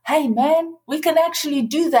hey man, we can actually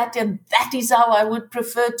do that, and that is how I would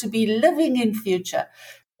prefer to be living in future.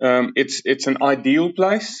 It's an ideal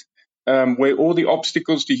place where all the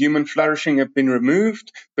obstacles to human flourishing have been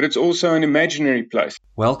removed, but it's also an imaginary place.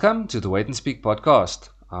 Welcome to the Wait and Speak podcast.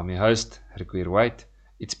 I'm your host, Requeer White.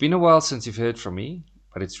 It's been a while since you've heard from me,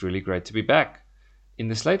 but it's really great to be back. In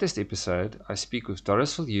this latest episode, I speak with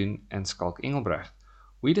Doris Viljoen and Skalk Engelbrecht.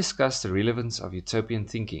 We discuss the relevance of utopian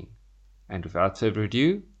thinking. And without further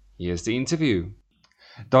ado, here's the interview.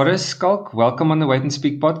 Doris, Skalk, welcome on the Wait and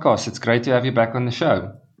Speak podcast. It's great to have you back on the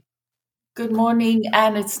show. Good morning,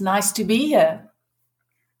 and it's nice to be here.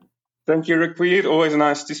 Thank you, Requeer. Always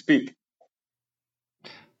nice to speak.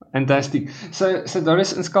 Fantastic. So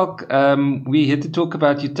Doris and Skalk, we're here to talk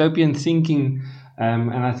about utopian thinking,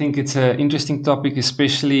 and I think it's an interesting topic,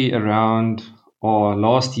 especially around our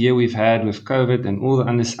last year we've had with COVID and all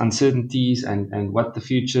the uncertainties and what the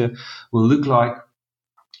future will look like.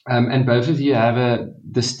 And both of you have a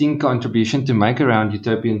distinct contribution to make around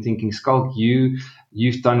utopian thinking. Skalk,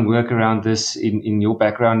 you've done work around this in your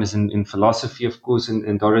background is in philosophy, of course,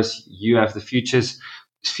 and Doris, you have the future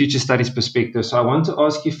studies perspective. So I want to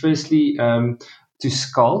ask you firstly to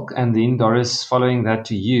Skalk, and then Doris, following that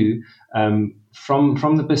to you,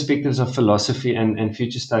 from the perspectives of philosophy and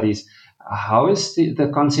future studies, how is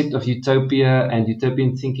the concept of utopia and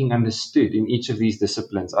utopian thinking understood in each of these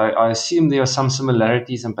disciplines? I assume there are some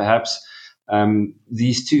similarities and perhaps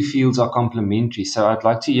these two fields are complementary. So I'd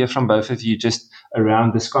like to hear from both of you just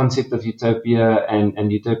around this concept of utopia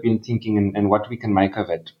and utopian thinking and what we can make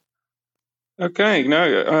of it. Okay,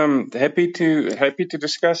 no, happy to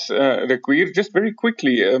discuss the queer. Just very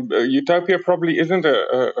quickly, utopia probably isn't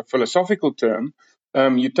a philosophical term.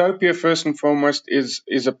 Utopia, first and foremost,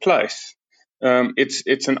 is a place.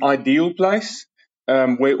 It's an ideal place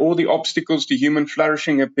where all the obstacles to human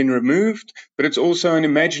flourishing have been removed, but it's also an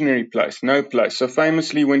imaginary place, no place. So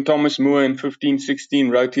famously, when Thomas More in 1516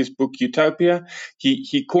 wrote his book Utopia,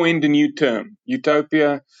 he coined a new term.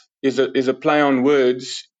 Utopia is a play on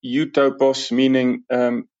words. Utopos meaning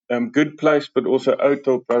good place, but also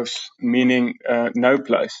utopos meaning no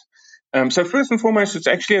place. So first and foremost, it's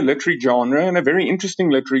actually a literary genre, and a very interesting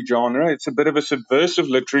literary genre. It's a bit of a subversive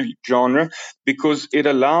literary genre because it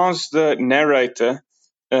allows the narrator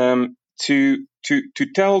to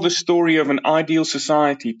tell the story of an ideal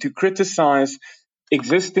society, to criticize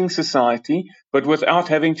existing society, but without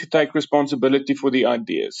having to take responsibility for the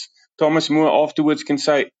ideas. Thomas More afterwards can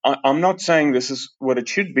say, I'm not saying this is what it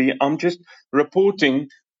should be, I'm just reporting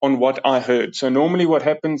on what I heard. So normally what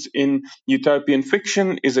happens in utopian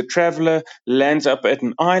fiction is a traveler lands up at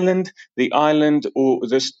an island. The island or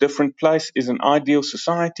this different place is an ideal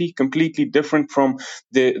society, completely different from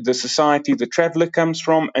the society the traveler comes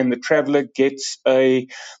from, and the traveler gets a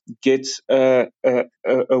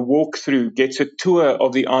walkthrough, gets a tour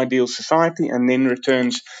of the ideal society, and then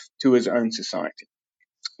returns to his own society.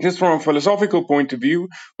 Just from a philosophical point of view,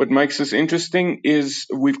 what makes this interesting is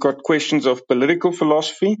we've got questions of political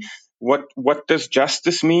philosophy. What does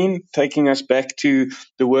justice mean? Taking us back to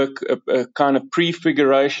the work, a kind of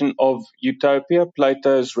prefiguration of utopia,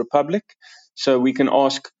 Plato's Republic. So we can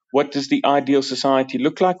ask, what does the ideal society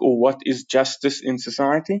look like, or what is justice in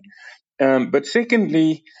society? But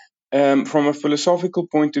secondly, from a philosophical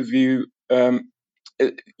point of view,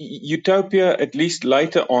 utopia, at least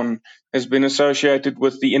later on, has been associated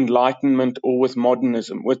with the Enlightenment or with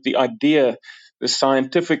modernism, with the idea, the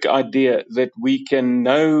scientific idea that we can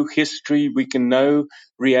know history, we can know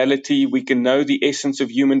reality, we can know the essence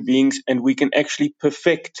of human beings, and we can actually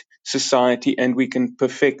perfect society and we can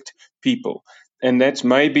perfect people. And that's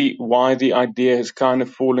maybe why the idea has kind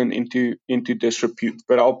of fallen into disrepute.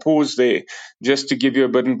 But I'll pause there just to give you a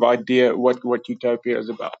bit of idea what utopia is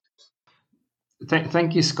about.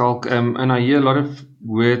 Thank you, Skalk. And I hear a lot of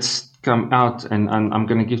words come out, and I'm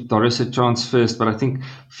going to give Doris a chance first, but I think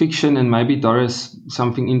fiction, and maybe Doris,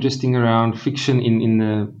 something interesting around fiction in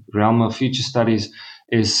the realm of future studies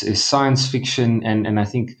is science fiction, and I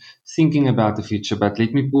think thinking about the future. But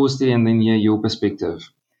let me pause there and then hear your perspective.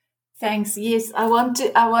 Thanks. Yes, I want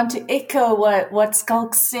to echo what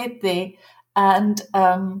Skalk said there, and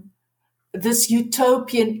this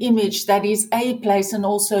utopian image that is a place and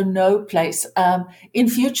also no place. In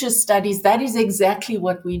future studies, that is exactly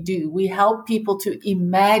what we do. We help people to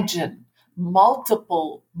imagine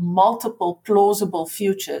multiple plausible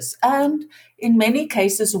futures. And in many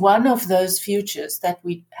cases, one of those futures that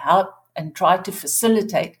we help and try to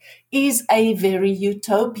facilitate is a very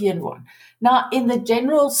utopian one. Now, in the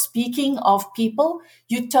general speaking of people,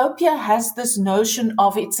 utopia has this notion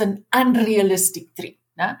of it's an unrealistic dream.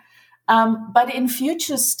 But in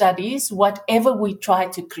future studies, whatever we try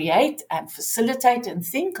to create and facilitate and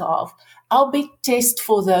think of, our big test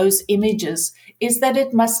for those images is that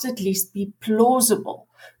it must at least be plausible.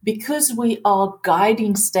 Because we are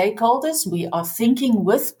guiding stakeholders, we are thinking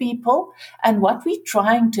with people, and what we're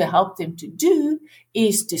trying to help them to do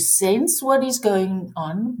is to sense what is going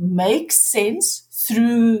on, make sense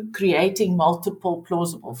through creating multiple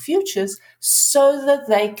plausible futures so that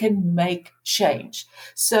they can make change.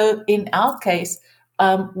 So in our case,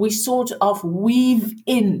 we sort of weave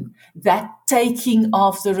in that taking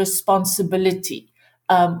of the responsibility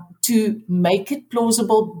to make it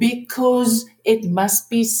plausible, because it must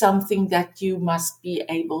be something that you must be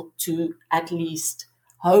able to at least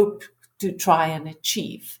hope to try and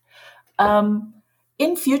achieve.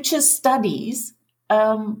 In future studies,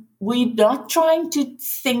 we're not trying to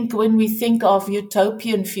think, when we think of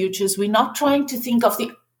utopian futures, we're not trying to think of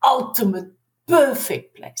the ultimate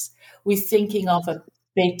perfect place. We're thinking of a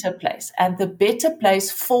better place, and the better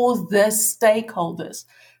place for the stakeholders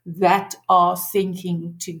that are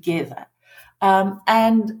thinking together.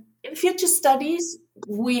 And in future studies,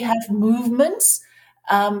 we have movements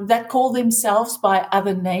that call themselves by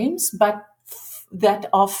other names, but that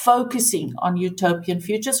are focusing on utopian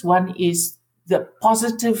futures. One is the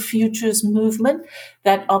positive futures movement,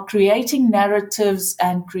 that are creating narratives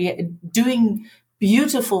and doing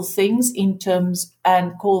beautiful things in terms,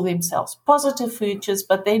 and call themselves positive futures.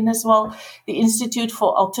 But then as well, the Institute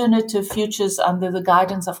for Alternative Futures, under the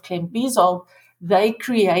guidance of Clem Bezold, they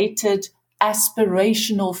created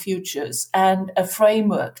aspirational futures and a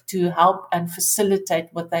framework to help and facilitate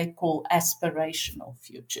what they call aspirational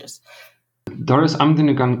futures. Doris, I'm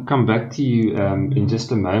going to come back to you in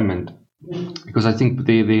just a moment, because I think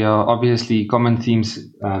there are obviously common themes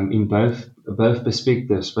in both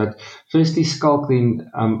perspectives. But firstly, Skalk,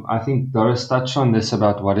 then I think Doris touched on this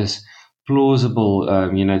about what is plausible,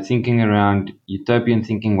 thinking around utopian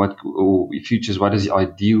thinking, or futures, what is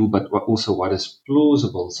ideal, but also what is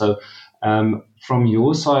plausible. So from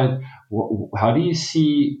your side, how do you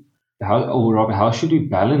see, how should we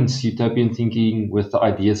balance utopian thinking with the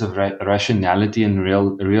ideas of rationality and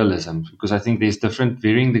realism? Because I think there's different,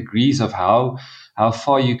 varying degrees of how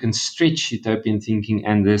far you can stretch utopian thinking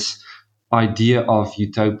and this idea of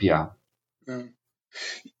utopia.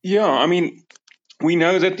 Yeah, I mean, we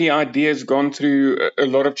know that the idea has gone through a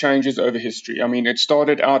lot of changes over history. I mean, it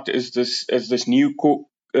started out as this new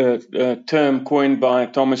term coined by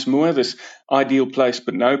Thomas More, this ideal place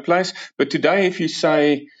but no place. But today, if you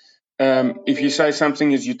say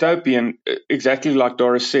something is utopian, exactly like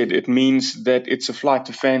Doris said, it means that it's a flight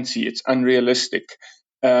of fancy, it's unrealistic.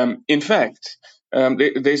 In fact,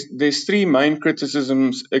 there's three main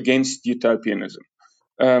criticisms against utopianism.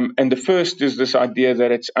 And the first is this idea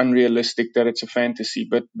that it's unrealistic, that it's a fantasy.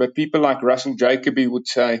 But people like Russell Jacoby would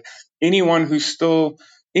say anyone who still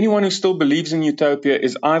believes in utopia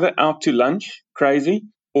is either out to lunch, crazy,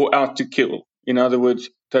 or out to kill. In other words,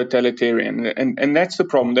 totalitarian. And that's the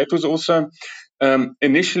problem. That was also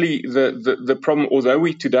initially the problem. Although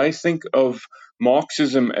we today think of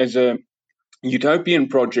Marxism as a utopian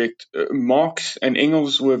project, Marx and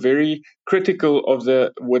Engels were very critical of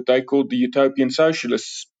what they called the utopian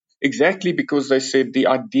socialists, exactly because they said the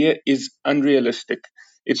idea is unrealistic.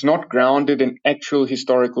 It's not grounded in actual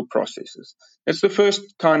historical processes. That's the first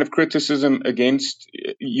kind of criticism against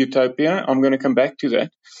utopia. I'm going to come back to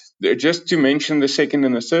that. Just to mention the second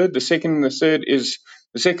and the third. The second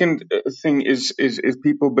thing is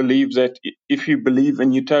people believe that if you believe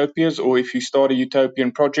in utopias, or if you start a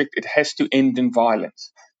utopian project, it has to end in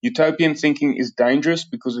violence. Utopian thinking is dangerous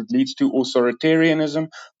because it leads to authoritarianism.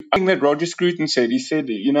 I think that Roger Scruton said, he said,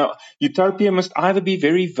 utopia must either be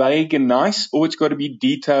very vague and nice, or it's got to be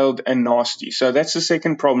detailed and nasty. So that's the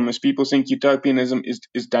second problem, is people think utopianism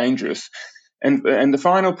is dangerous. And the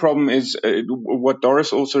final problem is what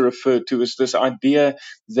Doris also referred to, is this idea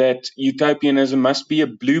that utopianism must be a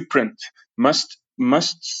blueprint, must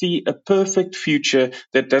see a perfect future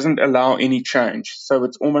that doesn't allow any change. So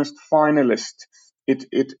it's almost finalist.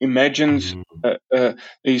 It imagines a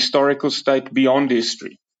historical state beyond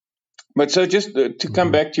history. But so just to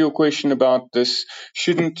come back to your question about this,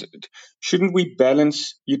 shouldn't we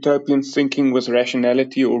balance utopian thinking with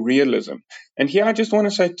rationality or realism? And here I just want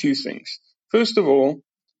to say two things. First of all,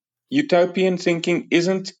 utopian thinking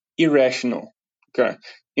isn't irrational. Okay.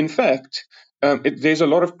 In fact, there's a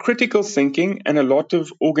lot of critical thinking and a lot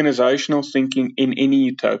of organizational thinking in any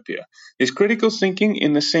utopia. There's critical thinking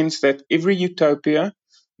in the sense that every utopia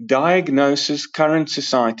diagnoses current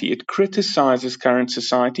society. It criticizes current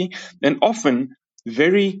society, and often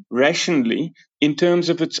very rationally in terms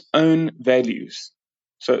of its own values.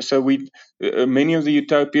 So many of the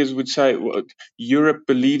utopias would say, well, Europe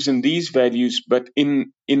believes in these values, but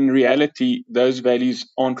in reality, those values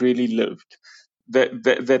aren't really lived.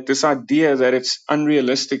 That this idea that it's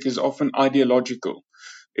unrealistic is often ideological.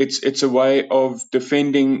 It's a way of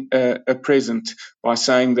defending a present by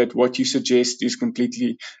saying that what you suggest is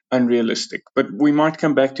completely unrealistic. But we might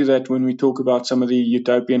come back to that when we talk about some of the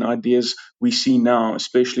utopian ideas we see now,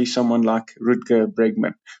 especially someone like Rutger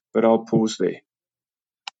Bregman. But I'll pause there.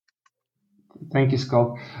 Thank you,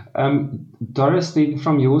 Skalk. Doris,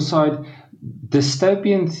 from your side,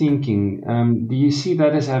 dystopian thinking, do you see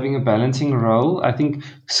that as having a balancing role? I think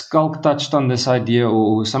Skalk touched on this idea,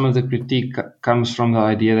 or some of the critique comes from the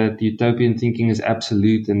idea that utopian thinking is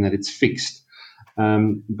absolute and that it's fixed.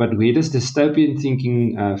 But where does dystopian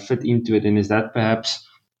thinking fit into it? And is that perhaps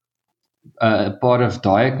part of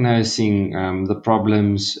diagnosing the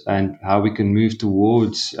problems and how we can move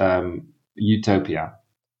towards utopia?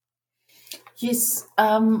 Yes.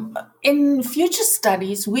 In future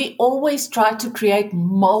studies, we always try to create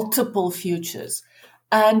multiple futures.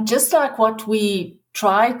 And just like what we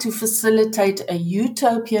try to facilitate a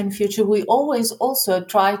utopian future, we always also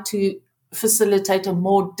try to facilitate a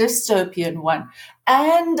more dystopian one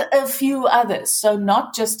and a few others. So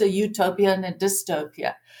not just a utopia and a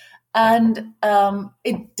dystopia. And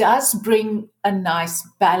it does bring a nice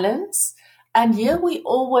balance. And here we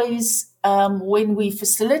always, when we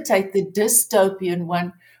facilitate the dystopian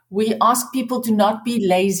one, we ask people to not be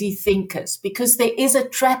lazy thinkers, because there is a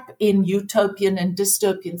trap in utopian and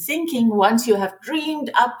dystopian thinking. Once you have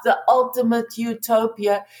dreamed up the ultimate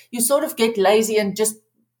utopia, you sort of get lazy and just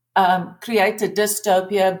create a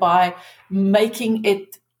dystopia by making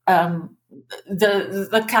it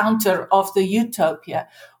the counter of the utopia,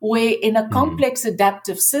 where in a complex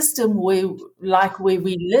adaptive system where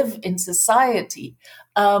we live in society,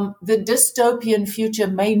 the dystopian future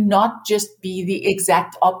may not just be the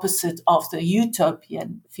exact opposite of the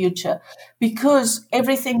utopian future, because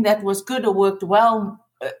everything that was good or worked well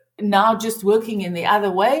now just working in the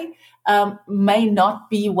other way may not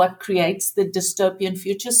be what creates the dystopian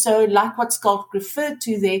future. So like what Scott referred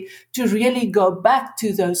to there, to really go back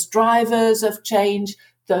to those drivers of change,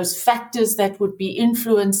 those factors that would be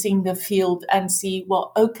influencing the field, and see,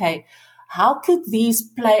 well, okay, how could these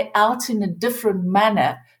play out in a different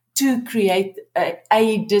manner to create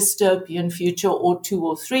a dystopian future, or two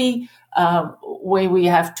or three, where we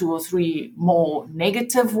have two or three more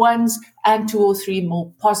negative ones and two or three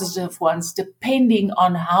more positive ones, depending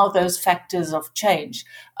on how those factors of change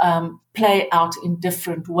play out in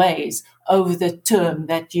different ways over the term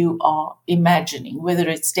that you are imagining, whether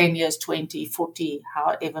it's 10 years, 20, 40,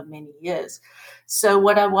 however many years. So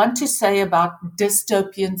what I want to say about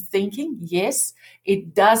dystopian thinking, yes,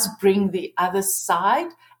 it does bring the other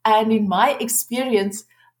side. And in my experience,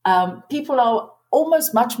 people are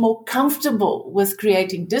almost much more comfortable with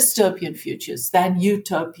creating dystopian futures than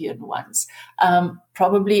utopian ones.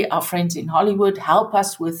 Probably our friends in Hollywood help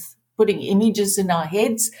us with putting images in our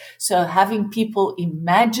heads. So having people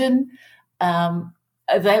imagine,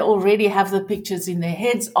 they already have the pictures in their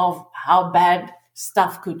heads of how bad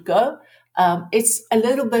stuff could go. It's a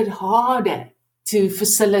little bit harder to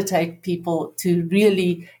facilitate people to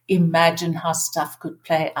really imagine how stuff could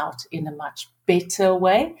play out in a much better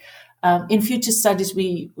way. In future studies,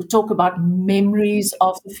 we talk about memories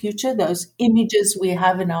of the future, those images we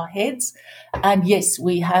have in our heads. And yes,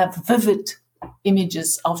 we have vivid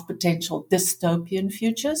images of potential dystopian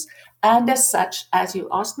futures. And as such, as you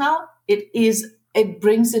asked now, it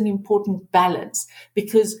brings an important balance,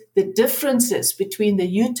 because the differences between the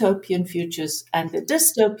utopian futures and the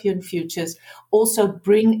dystopian futures also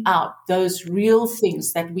bring out those real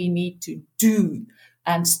things that we need to do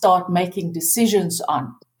and start making decisions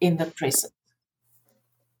on in the present.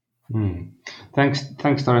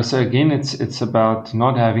 Thanks, Dora. So again, it's about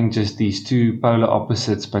not having just these two polar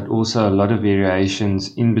opposites, but also a lot of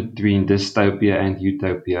variations in between dystopia and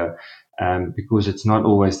utopia, because it's not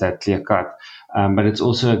always that clear cut. But it's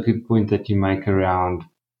also a good point that you make around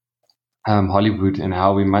Hollywood and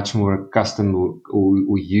how we're much more accustomed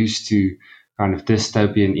or used to kind of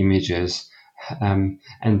dystopian images. And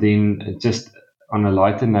then just on a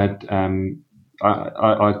lighter note,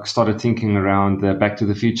 I started thinking around the Back to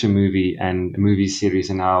the Future movie and movie series,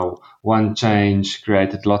 and how one change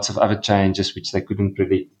created lots of other changes which they couldn't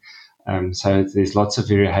predict. So there's lots of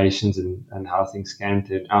variations in how things can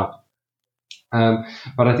turn out.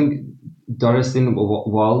 But I think, Doris, then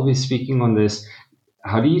while we're speaking on this,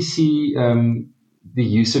 how do you see the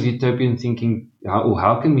use of utopian thinking,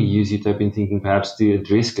 how can we use utopian thinking perhaps to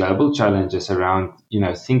address global challenges around,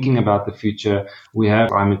 thinking about the future? We have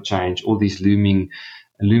climate change, all these looming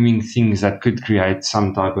looming things that could create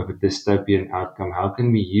some type of a dystopian outcome? How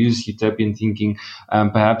can we use utopian thinking,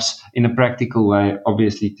 perhaps in a practical way,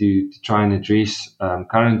 obviously to try and address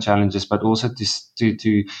current challenges, but also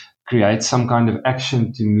to create some kind of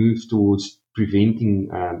action to move towards preventing,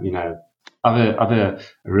 other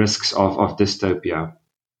risks of dystopia?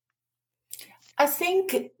 I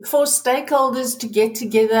think for stakeholders to get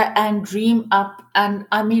together and dream up, and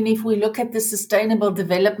I mean, if we look at the Sustainable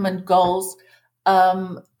Development Goals,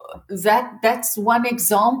 that's one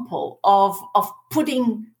example of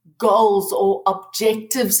putting goals or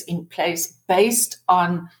objectives in place based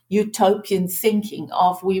on utopian thinking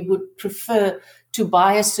of we would prefer to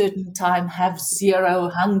by a certain time have zero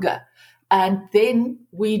hunger. And then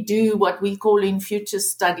we do what we call in future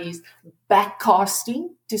studies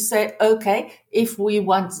backcasting to say, okay, if we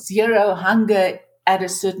want zero hunger at a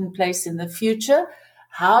certain place in the future,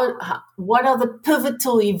 what are the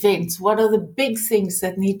pivotal events? What are the big things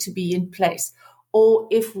that need to be in place? Or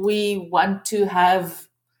if we want to have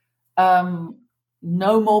no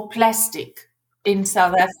more plastic in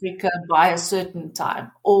South Africa by a certain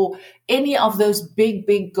time, or any of those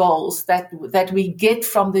big goals that we get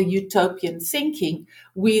from the utopian thinking,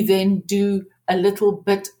 we then do a little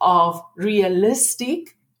bit of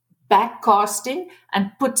realistic backcasting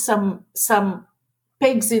and put some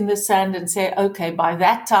pegs in the sand and say, okay, by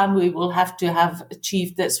that time we will have to have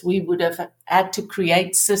achieved this. We would have had to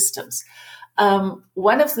create systems.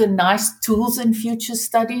 One of the nice tools in future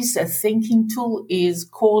studies, a thinking tool, is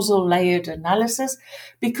causal layered analysis,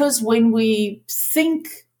 because when we think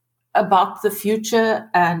about the future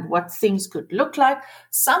and what things could look like,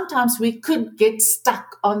 sometimes we could get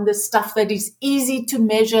stuck on the stuff that is easy to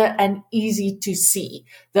measure and easy to see.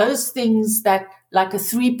 Those things that, like a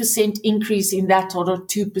 3% increase in that or a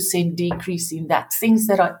 2% decrease in that, things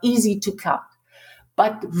that are easy to count.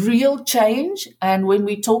 But real change, and when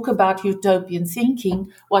we talk about utopian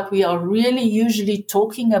thinking, what we are really usually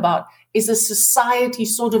talking about is a society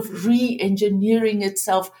sort of re-engineering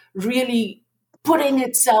itself, really putting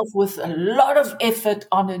itself with a lot of effort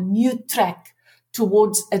on a new track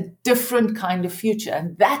towards a different kind of future.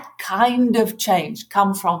 And that kind of change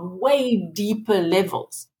comes from way deeper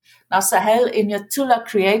levels. Now, Sahel Inyatullah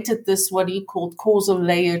created this, what he called causal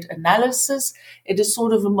layered analysis. It is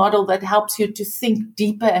sort of a model that helps you to think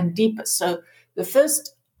deeper and deeper. So the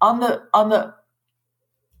first, on the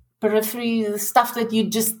periphery, the stuff that you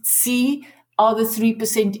just see are the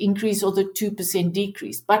 3% increase or the 2%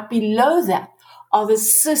 decrease. But below that are the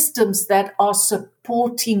systems that are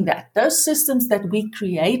supporting that, those systems that we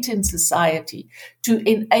create in society to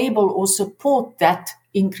enable or support that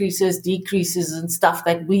increases, decreases, and stuff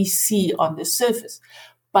that we see on the surface.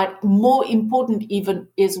 But more important even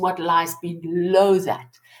is what lies below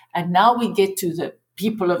that. And now we get to the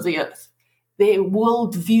people of the earth, their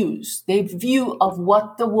world views, their view of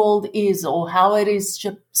what the world is or how it is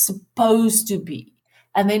supposed to be.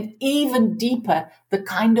 And then even deeper, the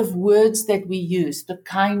kind of words that we use, the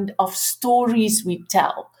kind of stories we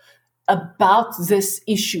tell about this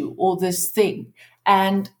issue or this thing.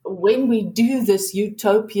 And when we do this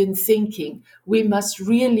utopian thinking, we must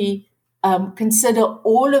really consider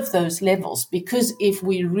all of those levels, because if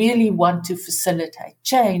we really want to facilitate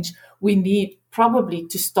change, we need probably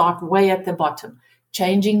to start way at the bottom,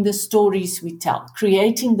 changing the stories we tell,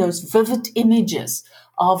 creating those vivid images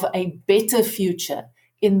of a better future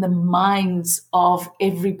in the minds of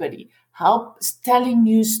everybody, telling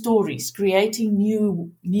new stories, creating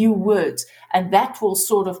new words, and that will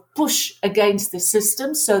sort of push against the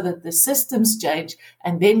system so that the systems change,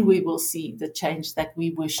 and then we will see the change that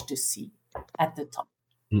we wish to see at the top.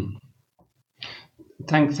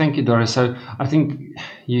 Thank you, Doris. So I think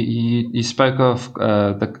you spoke of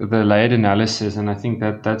the layered analysis, and I think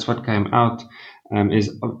that's what came out.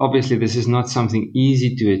 Is obviously this is not something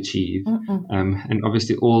easy to achieve, and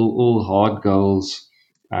obviously all hard goals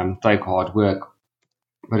take hard work.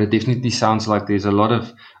 But it definitely sounds like there's a lot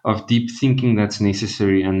of deep thinking that's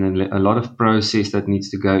necessary, and a lot of process that needs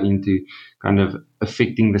to go into kind of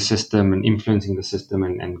affecting the system and influencing the system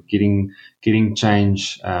and getting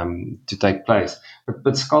change to take place.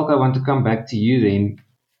 But Skalk, I want to come back to you then.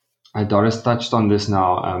 Doris touched on this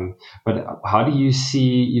now, but how do you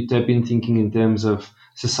see utopian thinking in terms of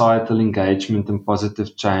societal engagement and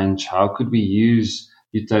positive change? How could we use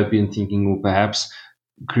utopian thinking, or perhaps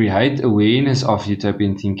create awareness of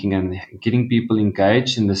utopian thinking and getting people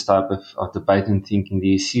engaged in this type of debate and thinking? Do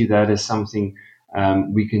you see that as something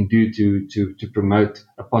we can do to promote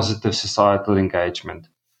a positive societal engagement?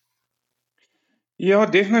 Yeah,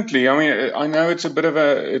 definitely. I mean, I know it's a bit of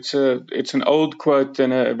it's an old quote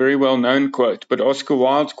and a very well known quote, but Oscar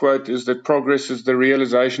Wilde's quote is that progress is the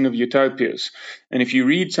realization of utopias. And if you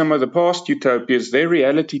read some of the past utopias, they're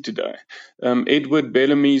reality today. Edward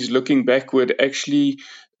Bellamy's Looking Backward actually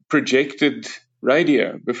projected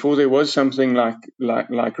radio before there was something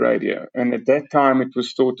like radio, and at that time it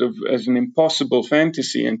was thought of as an impossible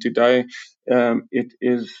fantasy, and today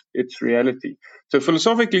it's reality. So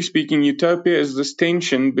philosophically speaking, utopia is this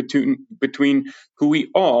tension between who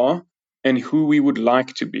we are and who we would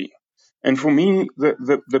like to be. And for me,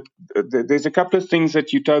 there's a couple of things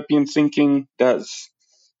that utopian thinking does.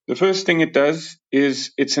 The first thing it does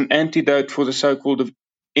is it's an antidote for the so-called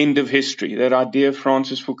end of history. That idea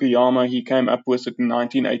Francis Fukuyama, he came up with it in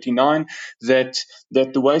 1989,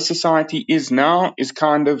 that the way society is now is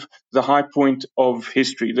kind of the high point of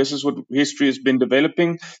history. This is what history has been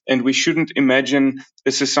developing, and we shouldn't imagine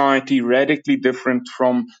a society radically different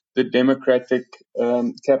from the democratic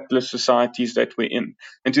capitalist societies that we're in.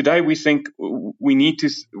 And today we think we need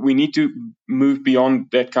to move beyond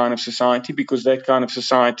that kind of society, because that kind of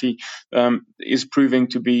society is proving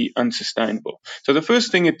to be unsustainable. So the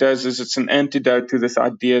first thing it does is it's an antidote to this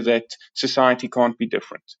idea that society can't be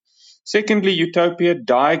different. Secondly, utopia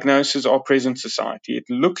diagnoses our present society. It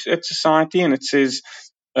looks at society and it says,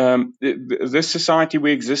 this society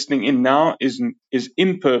we're existing in now is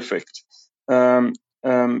imperfect, and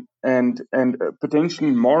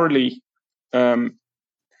potentially morally um,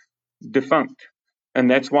 defunct. And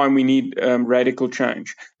that's why we need radical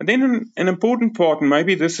change. And then an important part, and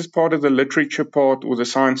maybe this is part of the literature part or the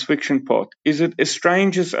science fiction part, is it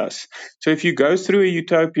estranges us. So if you go through a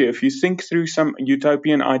utopia, if you think through some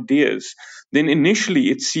utopian ideas, then initially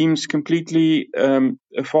it seems completely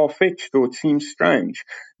far-fetched, or it seems strange.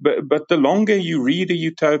 But the longer you read a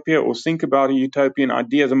utopia or think about a utopian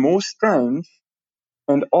idea, the more strange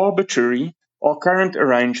and arbitrary our current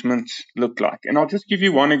arrangements look like. And I'll just give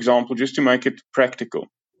you one example just to make it practical.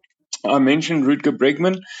 I mentioned Rutger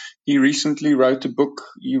Bregman. He recently wrote a book.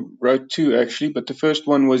 He wrote two, actually, but the first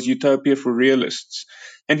one was Utopia for Realists.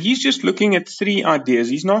 And he's just looking at three ideas.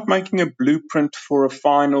 He's not making a blueprint for a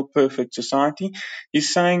final perfect society.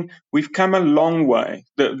 He's saying we've come a long way.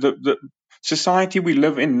 The society we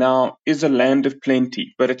live in now is a land of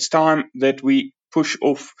plenty, but it's time that we push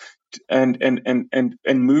off and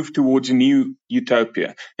move towards a new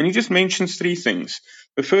utopia. And he just mentions three things.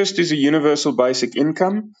 The first is a universal basic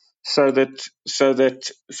income, so that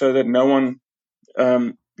no one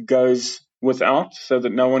goes without, so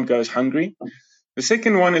that no one goes hungry. The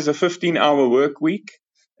second one is a 15-hour work week.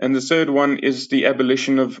 And the third one is the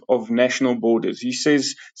abolition of national borders. He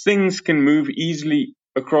says things can move easily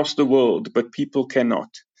across the world, but people cannot.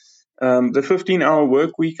 The 15-hour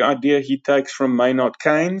work week idea he takes from Maynard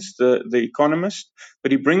Keynes, the economist,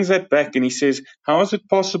 but he brings that back and he says, how is it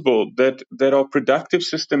possible that our productive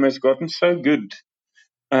system has gotten so good,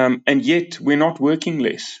 and yet we're not working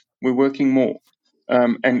less, we're working more?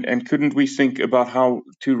 And couldn't we think about how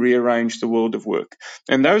to rearrange the world of work?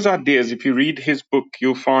 And those ideas, if you read his book,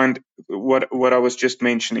 you'll find what I was just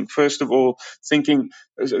mentioning. First of all,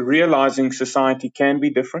 realizing society can be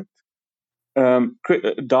different,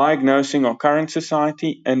 diagnosing our current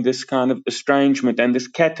society, and this kind of estrangement and this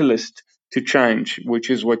catalyst to change, which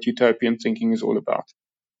is what utopian thinking is all about.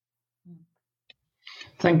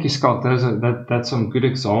 Thank you, Scott. That's some good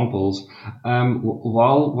examples.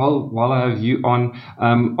 While I have you on,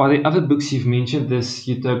 are there other books you've mentioned? This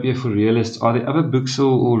Utopia for Realists. Are there other books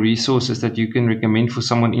or resources that you can recommend for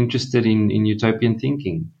someone interested in utopian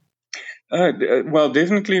thinking? Well,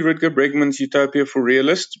 definitely Rutger Bregman's Utopia for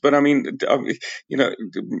Realists, but I mean,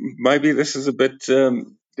 maybe this is a bit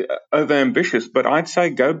overambitious, but I'd say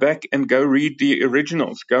go back and go read the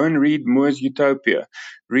originals. Go and read Moore's Utopia.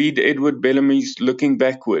 Read Edward Bellamy's Looking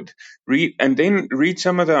Backward. And then read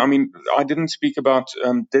some of the. I mean, I didn't speak about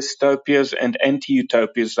dystopias and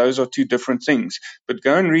anti-utopias. Those are two different things. But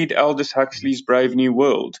go and read Aldous Huxley's Brave New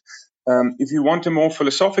World. If you want a more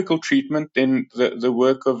philosophical treatment, then the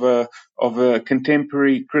work of a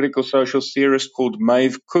contemporary critical social theorist called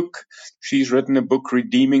Maeve Cook. She's written a book,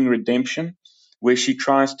 Redeeming Redemption, where she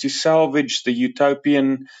tries to salvage the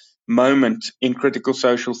utopian moment in critical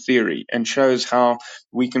social theory and shows how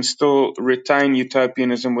we can still retain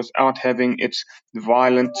utopianism without having its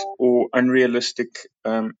violent or unrealistic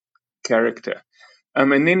character.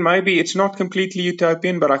 And then maybe it's not completely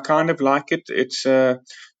utopian, but I kind of like it. It's a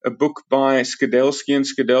book by Skidelsky and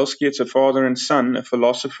Skidelsky. It's a father and son, a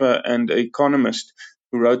philosopher and an economist,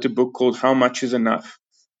 who wrote a book called How Much is Enough?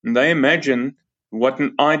 And they imagine what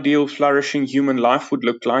an ideal flourishing human life would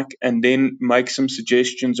look like, and then make some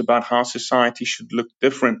suggestions about how society should look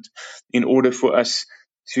different in order for us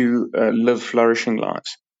to live flourishing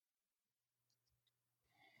lives.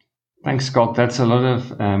 Thanks, Scott. That's a lot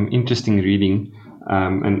of interesting reading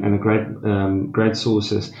and a great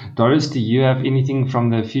sources. Doris, do you have anything from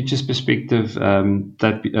the futures perspective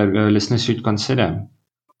that our listeners should consider?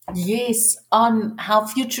 Yes, on how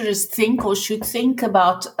futurists think or should think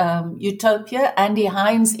about utopia. Andy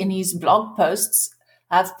Hines, in his blog posts,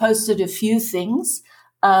 have posted a few things.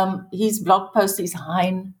 His blog post is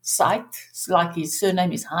Hindsight, it's like his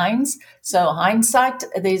surname is Hines. So Hindsight,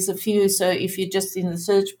 there's a few. So if you just in the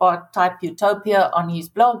search bar type utopia on his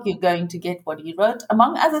blog, you're going to get what he wrote.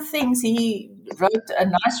 Among other things, he wrote a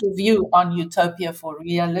nice review on utopia for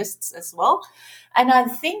realists as well. And I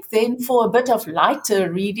think then for a bit of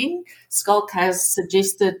lighter reading, Skulk has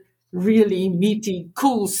suggested really meaty,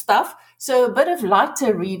 cool stuff. So a bit of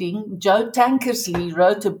lighter reading, Joe Tankersley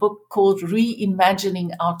wrote a book called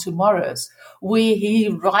Reimagining Our Tomorrows, where he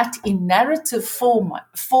writes in narrative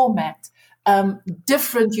format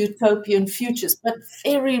different utopian futures, but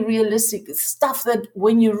very realistic stuff that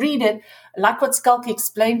when you read it, like what Skulk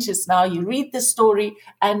explained just now, you read the story,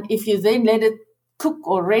 and if you then let it cook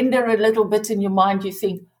or render a little bit in your mind, you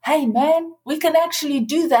think, hey man, we can actually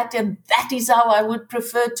do that, and that is how I would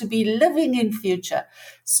prefer to be living in future.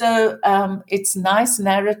 So it's nice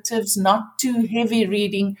narratives, not too heavy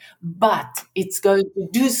reading, but it's going to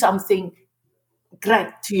do something great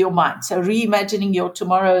to your mind. So Reimagining Your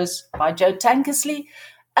Tomorrows by Joe Tankersley.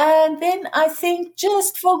 And then I think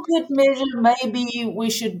just for good measure, maybe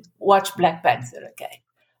we should watch Black Panther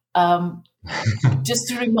again. Just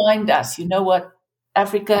to remind us, you know what,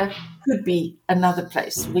 Africa could be another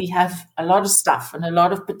place. We have a lot of stuff and a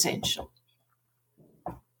lot of potential.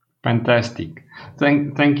 Fantastic.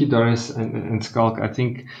 Thank you, Doris and Skulk. I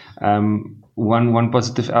think one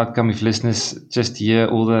positive outcome if listeners just hear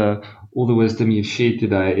all the wisdom you've shared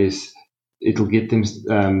today is it'll get them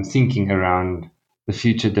thinking around the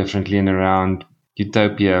future differently and around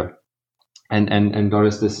utopia. And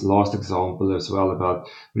Doris, this last example as well about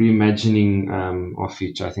reimagining our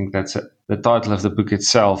future. I think that's the title of the book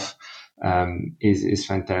itself is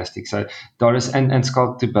fantastic. So Doris and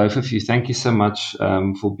Scott, to both of you, thank you so much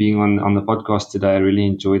for being on the podcast today. I really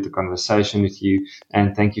enjoyed the conversation with you,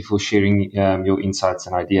 and thank you for sharing your insights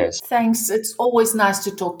and ideas. Thanks. It's always nice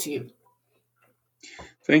to talk to you.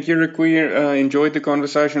 Thank you, Requeer. Enjoyed the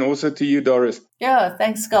conversation. Also to you, Doris. Yeah,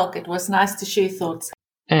 thanks, Skulk. It was nice to share thoughts.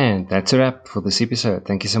 And that's a wrap for this episode.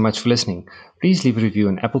 Thank you so much for listening. Please leave a review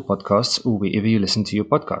on Apple Podcasts or wherever you listen to your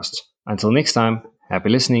podcasts. Until next time, happy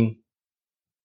listening.